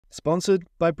Sponsored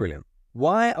by Brilliant.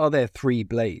 Why are there 3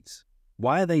 blades?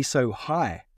 Why are they so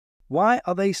high? Why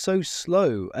are they so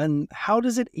slow? And how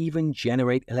does it even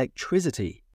generate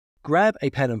electricity? Grab a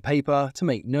pen and paper to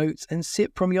make notes and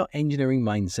sip from your engineering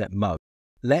mindset mug.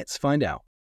 Let's find out.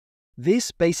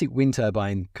 This basic wind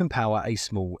turbine can power a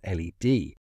small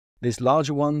LED. This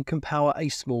larger one can power a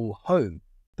small home.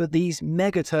 But these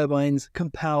mega turbines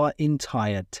can power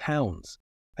entire towns.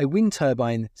 A wind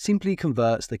turbine simply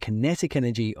converts the kinetic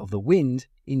energy of the wind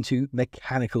into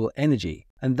mechanical energy,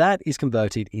 and that is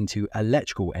converted into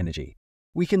electrical energy.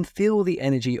 We can feel the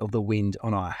energy of the wind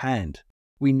on our hand.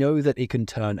 We know that it can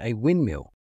turn a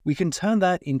windmill. We can turn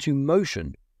that into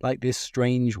motion, like this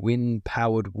strange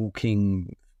wind-powered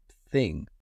walking thing.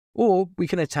 Or we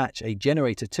can attach a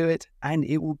generator to it and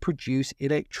it will produce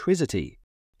electricity.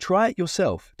 Try it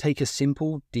yourself. Take a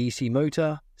simple DC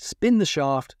motor, spin the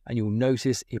shaft, and you'll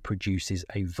notice it produces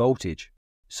a voltage.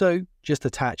 So just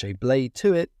attach a blade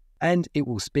to it and it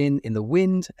will spin in the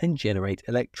wind and generate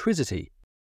electricity.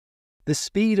 The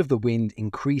speed of the wind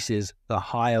increases the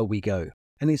higher we go,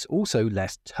 and it's also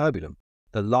less turbulent.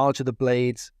 The larger the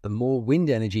blades, the more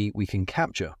wind energy we can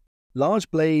capture.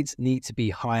 Large blades need to be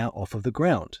higher off of the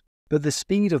ground, but the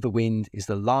speed of the wind is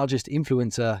the largest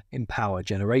influencer in power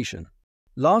generation.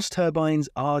 Large turbines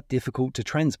are difficult to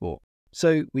transport,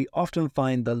 so we often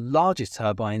find the largest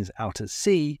turbines out at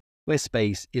sea where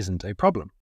space isn't a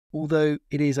problem, although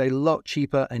it is a lot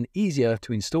cheaper and easier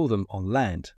to install them on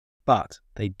land. But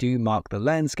they do mark the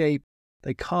landscape,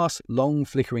 they cast long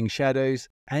flickering shadows,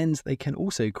 and they can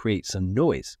also create some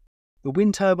noise. The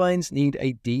wind turbines need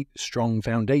a deep, strong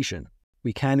foundation.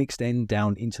 We can extend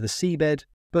down into the seabed,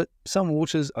 but some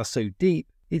waters are so deep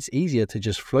it's easier to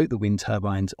just float the wind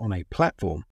turbines on a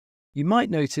platform. You might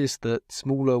notice that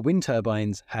smaller wind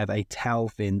turbines have a tail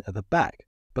fin at the back,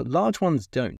 but large ones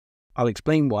don't. I'll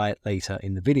explain why later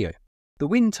in the video. The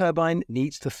wind turbine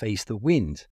needs to face the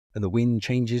wind, and the wind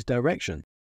changes direction.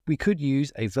 We could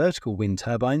use a vertical wind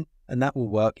turbine, and that will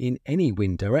work in any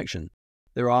wind direction.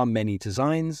 There are many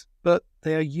designs, but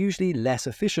they are usually less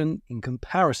efficient in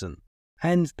comparison,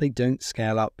 and they don't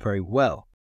scale up very well.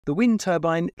 The wind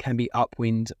turbine can be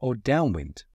upwind or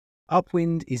downwind.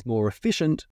 Upwind is more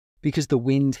efficient because the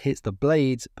wind hits the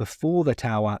blades before the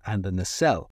tower and the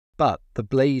nacelle, but the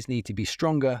blades need to be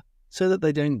stronger so that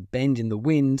they don't bend in the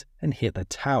wind and hit the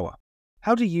tower.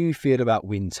 How do you feel about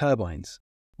wind turbines?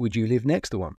 Would you live next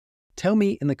to one? Tell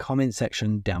me in the comment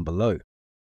section down below.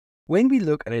 When we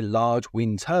look at a large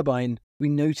wind turbine, we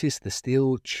notice the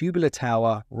steel tubular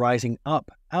tower rising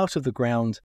up out of the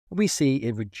ground, and we see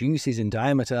it reduces in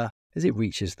diameter as it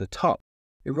reaches the top.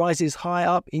 It rises high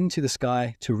up into the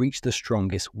sky to reach the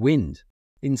strongest wind.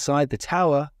 Inside the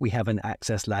tower, we have an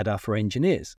access ladder for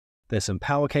engineers. There's some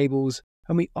power cables,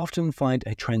 and we often find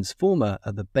a transformer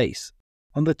at the base.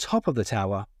 On the top of the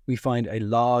tower, we find a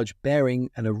large bearing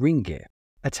and a ring gear.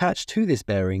 Attached to this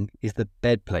bearing is the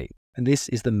bed plate, and this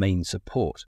is the main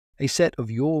support. A set of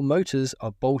yaw motors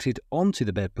are bolted onto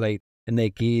the bed plate and their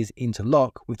gears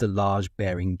interlock with the large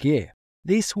bearing gear.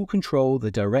 This will control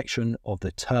the direction of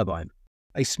the turbine.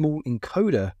 A small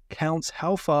encoder counts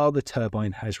how far the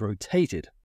turbine has rotated.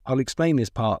 I'll explain this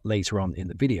part later on in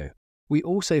the video. We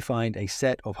also find a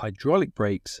set of hydraulic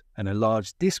brakes and a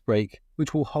large disc brake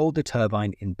which will hold the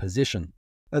turbine in position.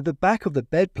 At the back of the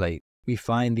bed plate, we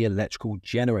find the electrical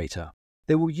generator.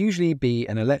 There will usually be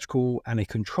an electrical and a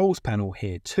controls panel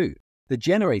here too. The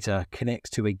generator connects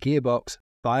to a gearbox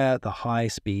via the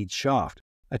high-speed shaft.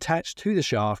 Attached to the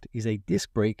shaft is a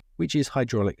disc brake which is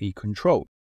hydraulically controlled.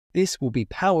 This will be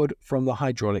powered from the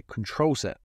hydraulic control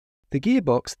set. The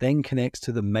gearbox then connects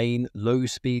to the main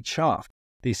low-speed shaft.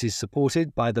 This is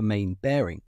supported by the main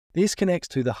bearing. This connects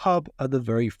to the hub at the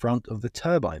very front of the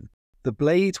turbine. The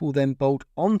blades will then bolt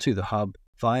onto the hub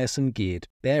via some geared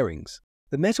bearings.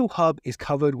 The metal hub is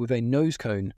covered with a nose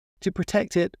cone to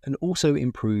protect it and also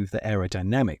improve the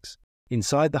aerodynamics.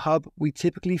 Inside the hub, we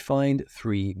typically find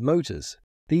 3 motors.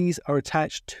 These are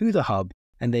attached to the hub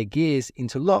and their gears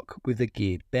interlock with the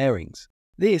geared bearings.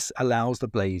 This allows the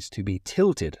blades to be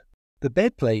tilted. The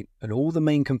bed plate and all the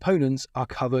main components are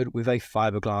covered with a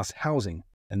fiberglass housing,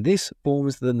 and this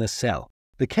forms the nacelle.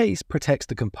 The case protects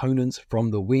the components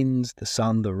from the winds, the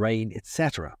sun, the rain,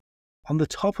 etc. On the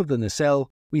top of the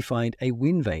nacelle, we find a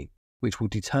wind vane, which will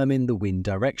determine the wind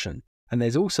direction, and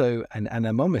there's also an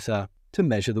anemometer to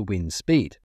measure the wind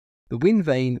speed. The wind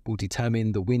vane will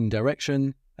determine the wind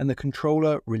direction, and the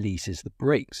controller releases the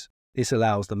brakes. This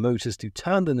allows the motors to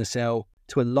turn the nacelle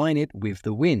to align it with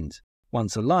the wind.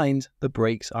 Once aligned, the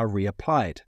brakes are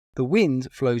reapplied. The wind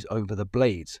flows over the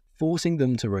blades, forcing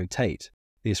them to rotate.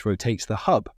 This rotates the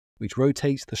hub, which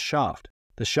rotates the shaft.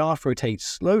 The shaft rotates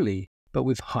slowly but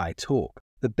with high torque.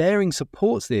 The bearing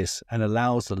supports this and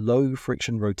allows the low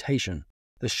friction rotation.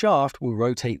 The shaft will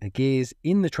rotate the gears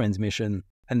in the transmission,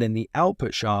 and then the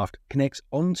output shaft connects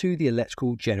onto the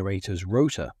electrical generator's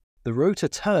rotor. The rotor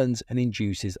turns and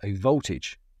induces a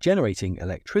voltage, generating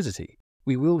electricity.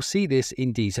 We will see this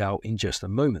in detail in just a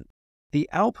moment. The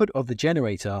output of the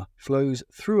generator flows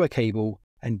through a cable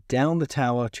and down the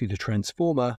tower to the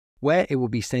transformer, where it will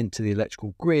be sent to the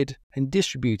electrical grid and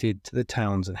distributed to the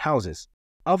towns and houses.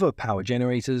 Other power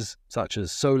generators, such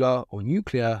as solar or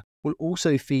nuclear, will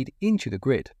also feed into the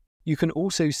grid. You can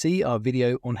also see our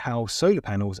video on how solar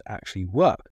panels actually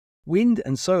work. Wind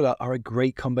and solar are a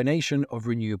great combination of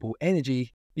renewable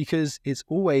energy because it's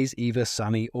always either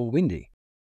sunny or windy.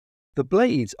 The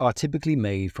blades are typically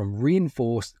made from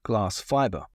reinforced glass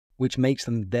fiber, which makes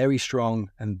them very strong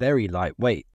and very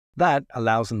lightweight. That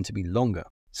allows them to be longer,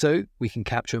 so we can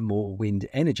capture more wind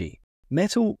energy.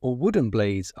 Metal or wooden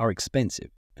blades are expensive,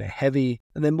 they're heavy,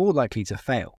 and they're more likely to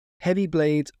fail. Heavy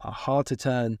blades are hard to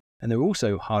turn, and they're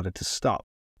also harder to stop.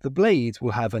 The blades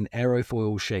will have an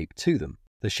aerofoil shape to them.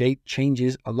 The shape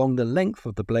changes along the length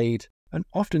of the blade and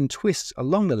often twists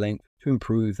along the length to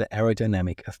improve the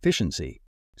aerodynamic efficiency.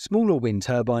 Smaller wind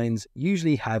turbines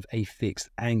usually have a fixed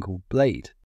angle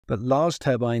blade, but large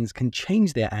turbines can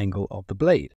change their angle of the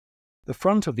blade. The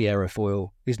front of the aerofoil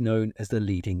is known as the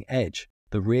leading edge.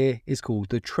 The rear is called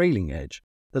the trailing edge.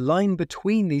 The line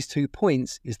between these 2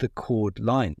 points is the chord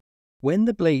line. When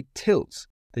the blade tilts,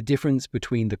 the difference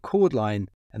between the chord line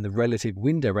and the relative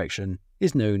wind direction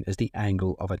is known as the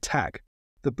angle of attack.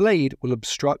 The blade will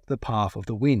obstruct the path of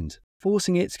the wind,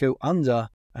 forcing it to go under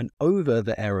and over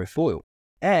the aerofoil.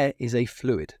 Air is a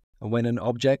fluid, and when an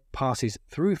object passes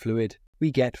through fluid,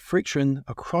 we get friction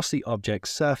across the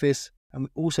object's surface, and we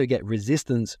also get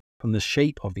resistance from the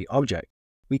shape of the object.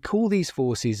 We call these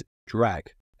forces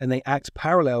drag, and they act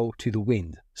parallel to the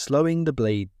wind, slowing the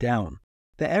blade down.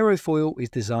 The aerofoil is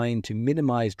designed to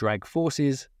minimize drag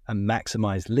forces and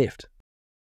maximize lift.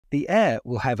 The air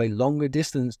will have a longer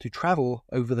distance to travel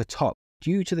over the top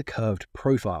due to the curved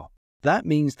profile. That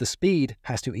means the speed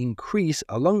has to increase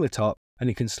along the top and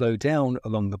it can slow down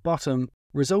along the bottom,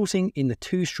 resulting in the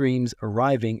 2 streams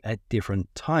arriving at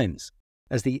different times.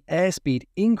 As the airspeed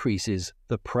increases,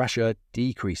 the pressure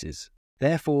decreases.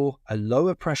 Therefore, a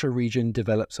lower pressure region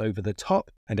develops over the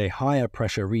top and a higher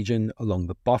pressure region along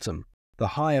the bottom. The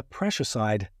higher pressure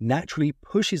side naturally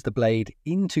pushes the blade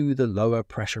into the lower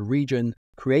pressure region,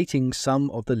 creating some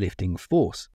of the lifting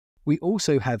force. We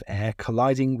also have air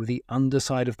colliding with the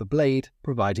underside of the blade,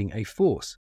 providing a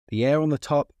force. The air on the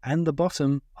top and the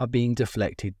bottom are being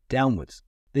deflected downwards.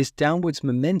 This downwards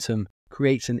momentum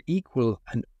creates an equal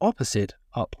and opposite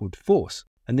upward force,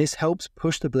 and this helps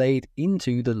push the blade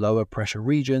into the lower pressure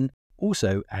region,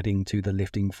 also adding to the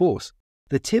lifting force.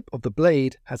 The tip of the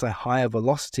blade has a higher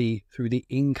velocity through the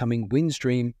incoming wind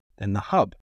stream than the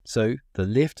hub, so the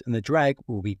lift and the drag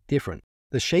will be different.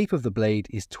 The shape of the blade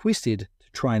is twisted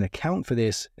to try and account for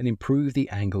this and improve the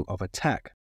angle of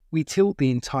attack. We tilt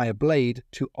the entire blade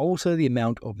to alter the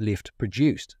amount of lift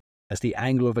produced. As the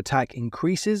angle of attack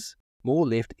increases, more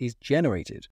lift is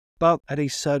generated, but at a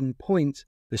certain point,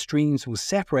 the streams will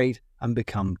separate and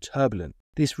become turbulent.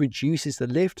 This reduces the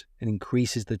lift and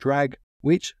increases the drag,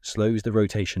 which slows the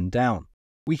rotation down.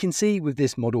 We can see with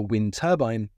this model wind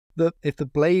turbine that if the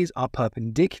blades are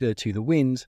perpendicular to the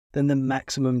wind, then the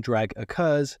maximum drag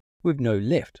occurs with no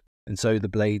lift, and so the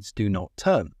blades do not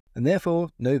turn, and therefore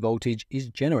no voltage is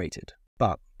generated.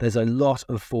 But there's a lot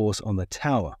of force on the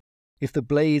tower. If the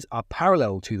blades are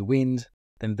parallel to the wind,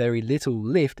 then very little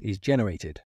lift is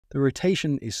generated. The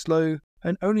rotation is slow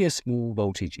and only a small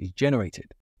voltage is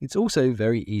generated. It's also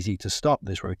very easy to stop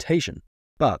this rotation.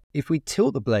 But if we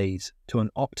tilt the blades to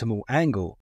an optimal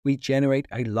angle, we generate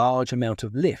a large amount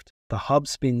of lift. The hub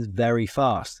spins very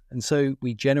fast, and so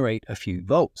we generate a few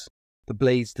volts. The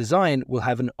blade's design will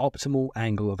have an optimal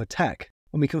angle of attack,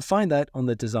 and we can find that on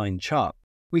the design chart.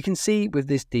 We can see with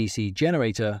this DC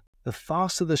generator, the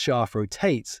faster the shaft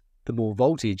rotates, the more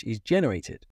voltage is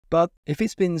generated. But if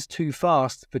it spins too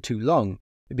fast for too long,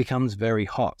 it becomes very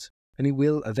hot, and it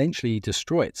will eventually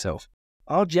destroy itself.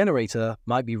 Our generator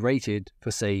might be rated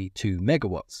for say 2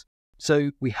 megawatts.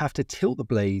 So we have to tilt the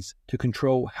blades to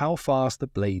control how fast the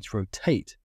blades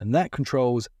rotate, and that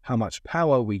controls how much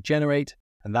power we generate,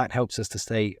 and that helps us to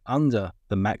stay under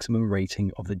the maximum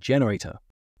rating of the generator.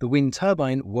 The wind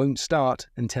turbine won't start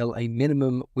until a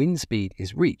minimum wind speed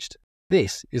is reached.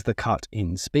 This is the cut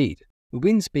in speed. The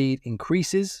wind speed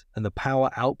increases and the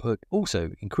power output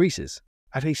also increases.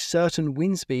 At a certain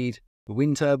wind speed, the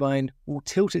wind turbine will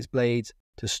tilt its blades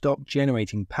to stop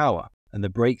generating power, and the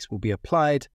brakes will be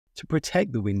applied to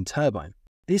protect the wind turbine.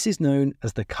 This is known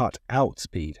as the cut-out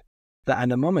speed. The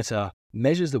anemometer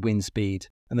measures the wind speed,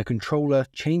 and the controller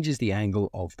changes the angle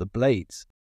of the blades.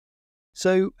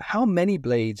 So, how many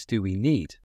blades do we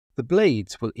need? The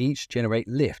blades will each generate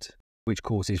lift, which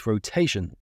causes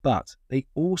rotation, but they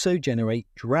also generate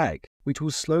drag, which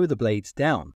will slow the blades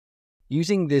down.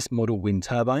 Using this model wind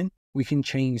turbine, we can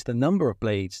change the number of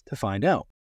blades to find out.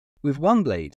 With one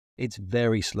blade, it's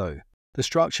very slow. The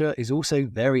structure is also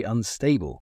very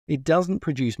unstable. It doesn't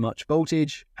produce much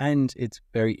voltage, and it's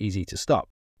very easy to stop.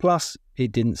 Plus,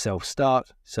 it didn't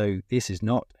self-start, so this is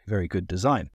not a very good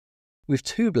design. With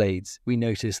two blades, we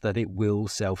notice that it will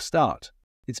self-start.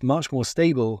 It's much more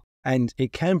stable, and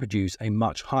it can produce a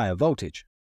much higher voltage.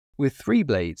 With three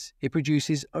blades, it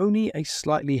produces only a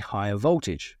slightly higher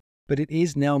voltage, but it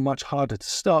is now much harder to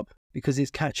stop because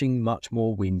it's catching much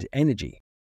more wind energy.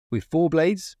 With four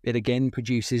blades, it again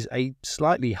produces a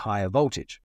slightly higher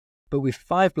voltage. But with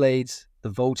five blades, the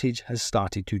voltage has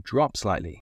started to drop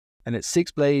slightly. And at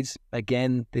six blades,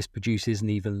 again, this produces an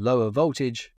even lower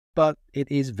voltage, but it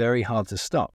is very hard to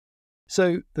stop.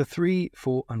 So the 3,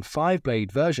 4, and 5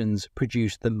 blade versions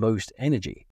produce the most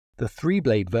energy. The 3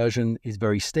 blade version is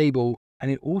very stable,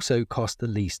 and it also costs the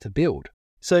least to build.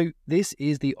 So this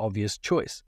is the obvious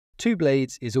choice. 2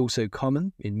 blades is also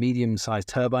common in medium-sized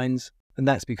turbines, and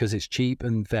that's because it's cheap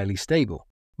and fairly stable.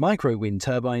 Micro wind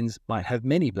turbines might have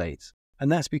many blades,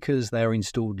 and that's because they are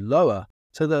installed lower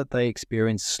so that they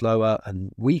experience slower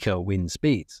and weaker wind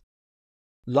speeds.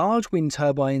 Large wind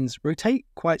turbines rotate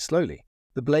quite slowly.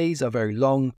 The blades are very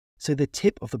long, so the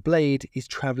tip of the blade is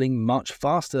traveling much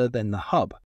faster than the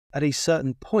hub. At a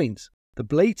certain point, the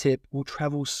blade tip will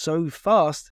travel so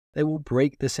fast they will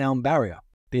break the sound barrier.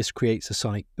 This creates a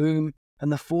sonic boom,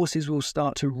 and the forces will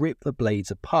start to rip the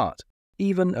blades apart.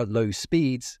 Even at low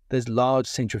speeds, there's large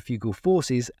centrifugal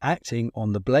forces acting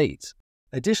on the blades.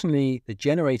 Additionally, the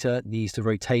generator needs to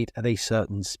rotate at a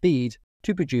certain speed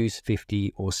to produce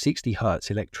 50 or 60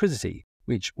 Hz electricity,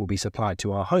 which will be supplied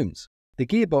to our homes. The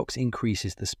gearbox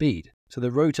increases the speed, so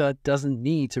the rotor doesn't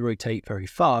need to rotate very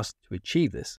fast to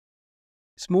achieve this.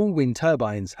 Small wind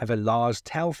turbines have a large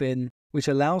tail fin, which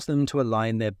allows them to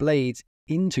align their blades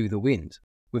into the wind.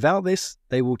 Without this,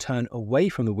 they will turn away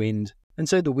from the wind, and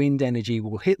so the wind energy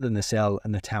will hit the nacelle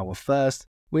and the tower first,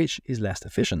 which is less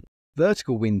efficient.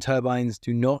 Vertical wind turbines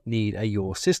do not need a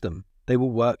yaw system. They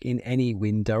will work in any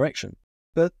wind direction.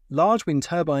 But large wind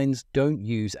turbines don't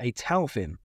use a tail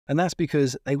fin, and that's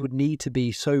because they would need to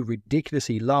be so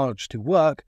ridiculously large to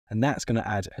work, and that's going to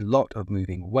add a lot of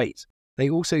moving weight. They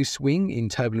also swing in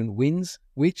turbulent winds,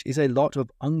 which is a lot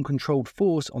of uncontrolled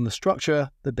force on the structure,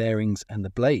 the bearings, and the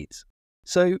blades.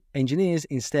 So engineers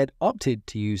instead opted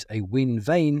to use a wind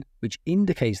vane, which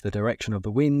indicates the direction of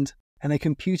the wind, and a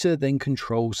computer then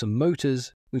controls some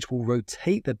motors, which will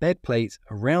rotate the bed plate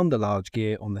around the large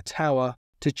gear on the tower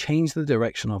to change the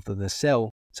direction of the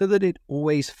nacelle so that it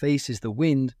always faces the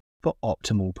wind for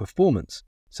optimal performance.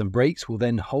 Some brakes will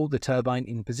then hold the turbine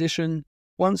in position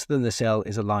once the nacelle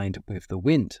is aligned with the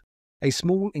wind. A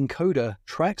small encoder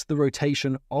tracks the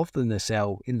rotation of the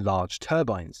nacelle in large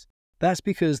turbines. That's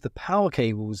because the power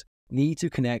cables need to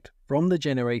connect from the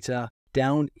generator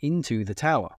down into the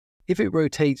tower. If it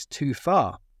rotates too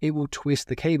far, it will twist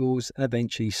the cables and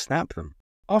eventually snap them.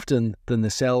 Often, the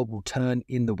nacelle will turn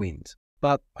in the wind,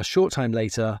 but a short time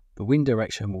later, the wind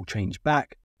direction will change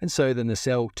back, and so the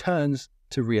nacelle turns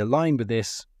to realign with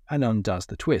this and undoes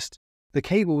the twist. The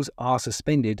cables are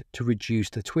suspended to reduce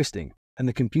the twisting, and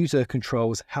the computer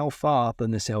controls how far the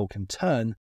nacelle can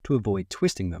turn to avoid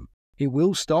twisting them. It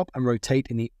will stop and rotate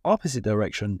in the opposite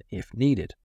direction if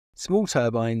needed. Small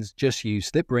turbines just use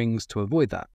slip rings to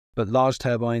avoid that, but large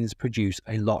turbines produce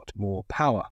a lot more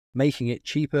power, making it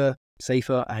cheaper,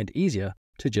 safer, and easier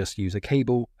to just use a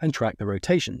cable and track the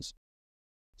rotations.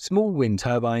 Small wind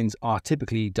turbines are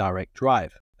typically direct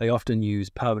drive. They often use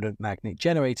permanent magnet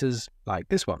generators like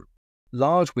this one.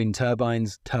 Large wind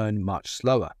turbines turn much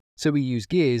slower, so we use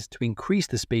gears to increase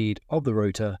the speed of the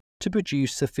rotor to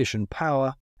produce sufficient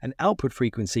power and output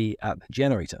frequency at the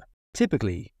generator.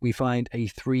 Typically, we find a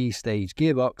 3-stage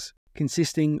gearbox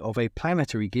consisting of a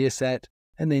planetary gear set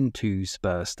and then 2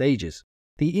 spur stages.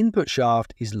 The input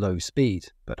shaft is low speed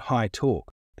but high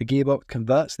torque. The gearbox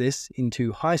converts this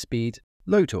into high speed,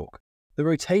 low torque. The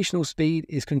rotational speed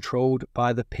is controlled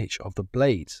by the pitch of the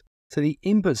blades, so the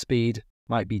input speed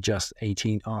might be just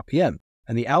 18 RPM,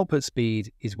 and the output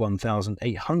speed is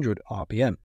 1800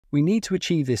 RPM. We need to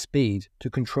achieve this speed to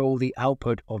control the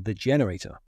output of the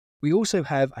generator. We also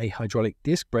have a hydraulic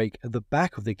disc brake at the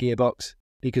back of the gearbox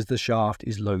because the shaft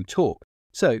is low torque,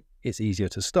 so it's easier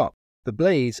to stop. The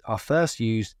blades are first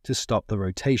used to stop the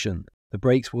rotation. The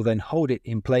brakes will then hold it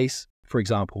in place, for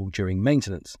example, during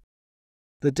maintenance.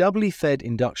 The doubly fed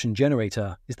induction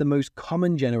generator is the most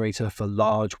common generator for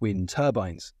large wind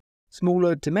turbines.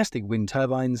 Smaller domestic wind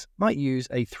turbines might use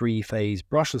a 3-phase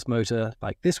brushless motor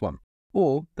like this one,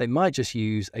 or they might just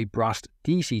use a brushed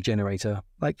DC generator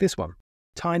like this one.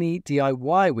 Tiny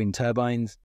DIY wind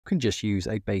turbines can just use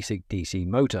a basic DC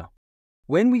motor.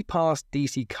 When we pass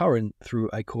DC current through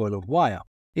a coil of wire,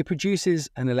 it produces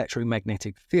an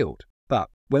electromagnetic field. But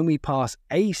when we pass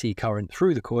AC current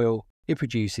through the coil, it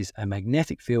produces a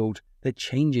magnetic field that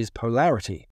changes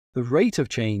polarity. The rate of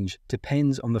change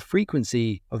depends on the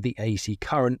frequency of the AC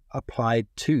current applied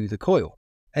to the coil.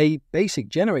 A basic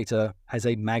generator has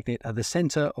a magnet at the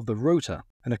center of the rotor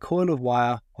and a coil of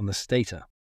wire on the stator.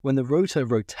 When the rotor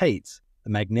rotates, the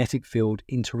magnetic field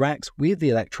interacts with the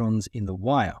electrons in the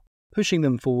wire, pushing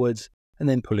them forwards and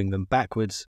then pulling them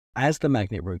backwards as the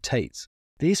magnet rotates.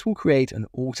 This will create an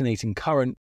alternating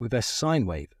current with a sine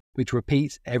wave, which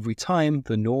repeats every time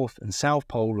the north and south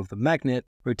pole of the magnet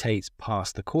rotates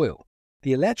past the coil.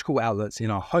 The electrical outlets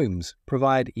in our homes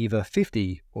provide either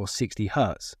 50 or 60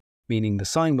 Hz, meaning the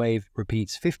sine wave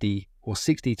repeats 50 or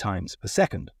 60 times per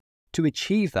second. To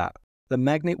achieve that, the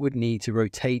magnet would need to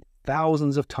rotate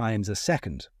thousands of times a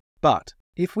second. But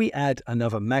if we add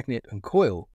another magnet and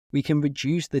coil, we can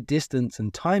reduce the distance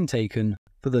and time taken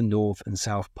for the north and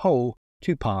south pole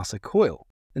to pass a coil.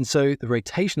 And so the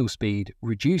rotational speed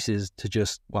reduces to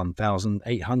just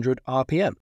 1,800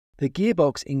 RPM. The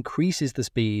gearbox increases the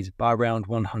speed by around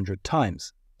 100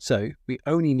 times. So we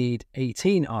only need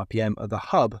 18 RPM of the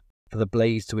hub for the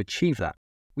blades to achieve that.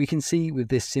 We can see with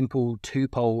this simple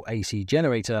 2-pole AC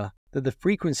generator that the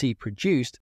frequency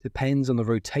produced depends on the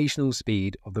rotational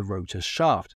speed of the rotor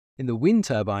shaft. In the wind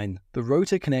turbine, the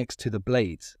rotor connects to the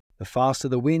blades. The faster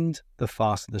the wind, the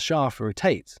faster the shaft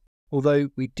rotates. Although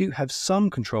we do have some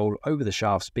control over the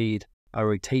shaft speed by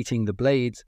rotating the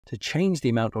blades to change the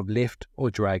amount of lift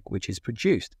or drag which is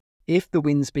produced. If the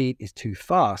wind speed is too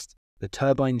fast, the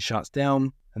turbine shuts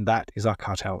down, and that is our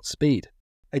cutout speed.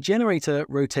 A generator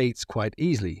rotates quite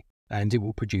easily, and it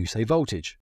will produce a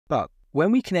voltage. But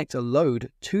when we connect a load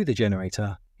to the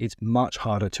generator, it's much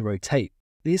harder to rotate.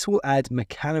 This will add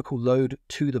mechanical load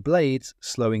to the blades,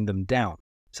 slowing them down.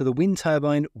 So the wind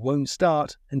turbine won't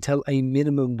start until a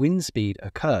minimum wind speed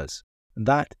occurs, and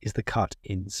that is the cut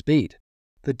in speed.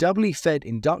 The doubly fed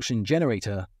induction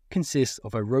generator consists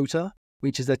of a rotor,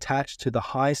 which is attached to the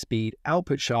high-speed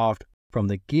output shaft from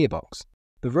the gearbox.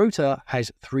 The rotor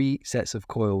has 3 sets of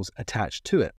coils attached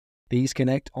to it. These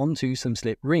connect onto some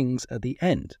slip rings at the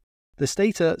end. The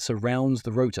stator surrounds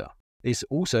the rotor. This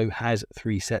also has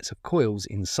 3 sets of coils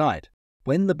inside.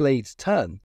 When the blades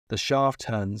turn, the shaft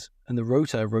turns and the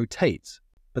rotor rotates,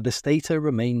 but the stator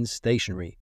remains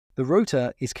stationary. The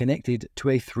rotor is connected to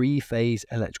a 3-phase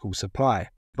electrical supply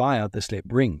via the slip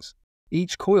rings.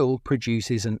 Each coil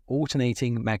produces an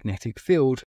alternating magnetic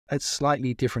field at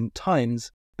slightly different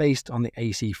times based on the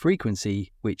AC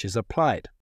frequency which is applied.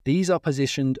 These are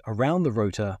positioned around the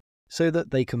rotor so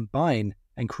that they combine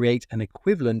and create an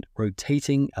equivalent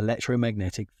rotating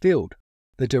electromagnetic field.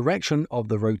 The direction of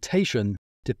the rotation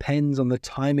depends on the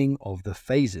timing of the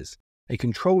phases. A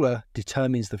controller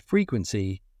determines the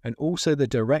frequency and also the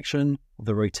direction of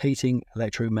the rotating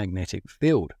electromagnetic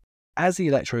field. As the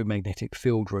electromagnetic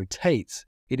field rotates,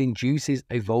 it induces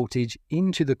a voltage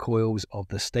into the coils of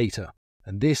the stator,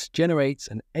 and this generates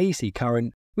an AC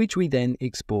current which we then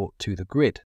export to the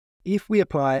grid. If we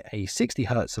apply a 60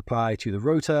 Hz supply to the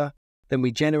rotor, then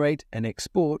we generate and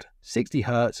export 60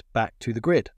 Hz back to the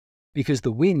grid. Because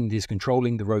the wind is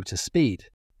controlling the rotor speed,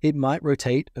 it might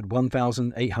rotate at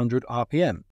 1,800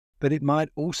 RPM, but it might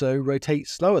also rotate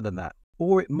slower than that,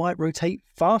 or it might rotate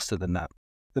faster than that.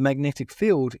 The magnetic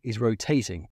field is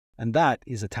rotating, and that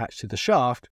is attached to the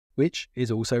shaft, which is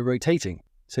also rotating,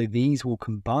 so these will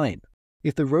combine.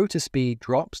 If the rotor speed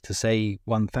drops to, say,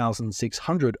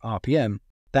 1,600 RPM,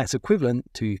 that's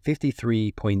equivalent to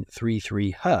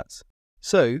 53.33 Hz.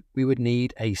 So we would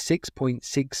need a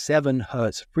 6.67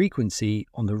 Hz frequency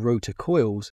on the rotor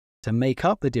coils to make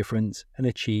up the difference and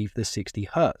achieve the 60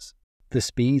 Hz. The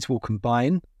speeds will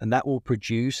combine, and that will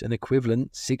produce an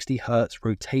equivalent 60 Hz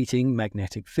rotating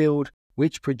magnetic field,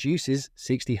 which produces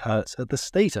 60 Hz at the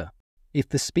stator. If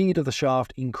the speed of the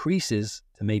shaft increases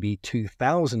to maybe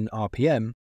 2,000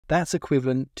 RPM, that's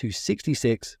equivalent to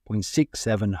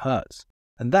 66.67 Hz.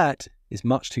 And that is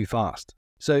much too fast.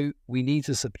 So we need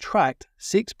to subtract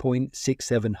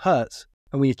 6.67 Hz,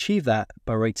 and we achieve that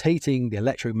by rotating the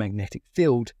electromagnetic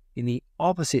field in the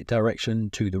opposite direction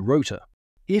to the rotor.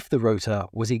 if the rotor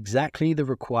was exactly the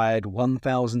required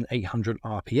 1800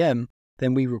 RPM,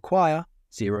 then we require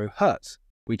 0 Hz,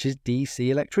 which is DC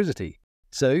electricity.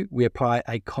 So we apply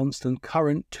a constant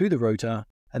current to the rotor,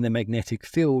 and the magnetic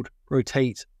field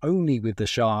rotates only with the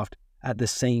shaft at the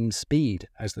same speed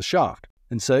as the shaft.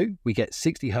 And so we get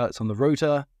 60 Hz on the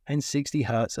rotor and 60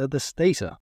 Hz at the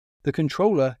stator. The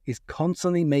controller is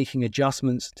constantly making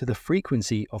adjustments to the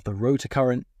frequency of the rotor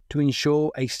current to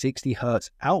ensure a 60 Hz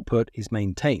output is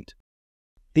maintained.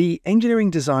 The engineering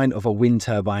design of a wind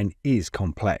turbine is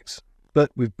complex,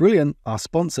 but with Brilliant, our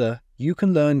sponsor, you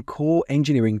can learn core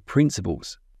engineering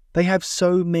principles. They have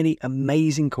so many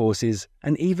amazing courses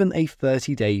and even a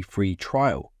 30-day free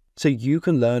trial, so you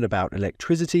can learn about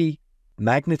electricity,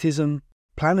 magnetism,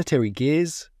 planetary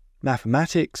gears,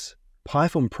 mathematics,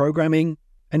 Python programming,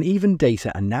 and even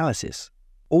data analysis.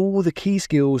 All the key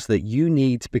skills that you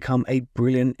need to become a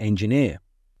brilliant engineer.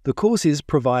 The courses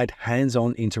provide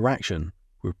hands-on interaction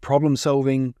with problem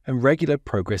solving and regular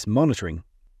progress monitoring,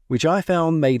 which I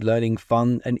found made learning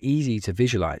fun and easy to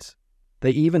visualize.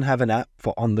 They even have an app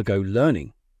for on-the-go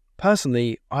learning.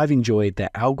 Personally, I've enjoyed their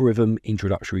algorithm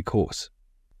introductory course,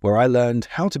 where I learned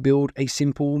how to build a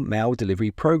simple mail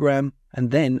delivery program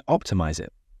and then optimize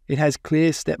it. It has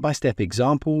clear step-by-step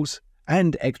examples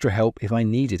and extra help if I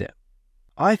needed it.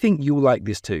 I think you'll like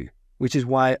this too, which is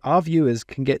why our viewers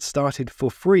can get started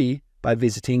for free by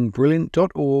visiting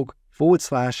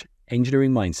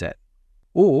brilliant.org/engineering mindset,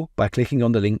 or by clicking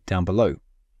on the link down below.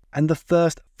 And the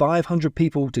first 500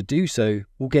 people to do so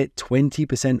will get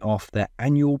 20% off their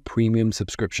annual premium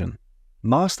subscription.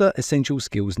 Master essential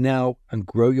skills now and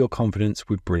grow your confidence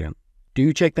with Brilliant.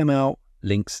 Do check them out,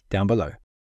 links down below.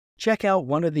 Check out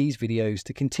one of these videos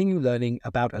to continue learning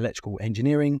about electrical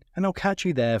engineering, and I'll catch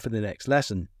you there for the next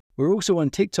lesson. We're also on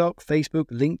TikTok,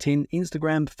 Facebook, LinkedIn,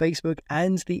 Instagram, Facebook,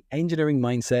 and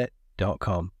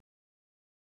theengineeringmindset.com.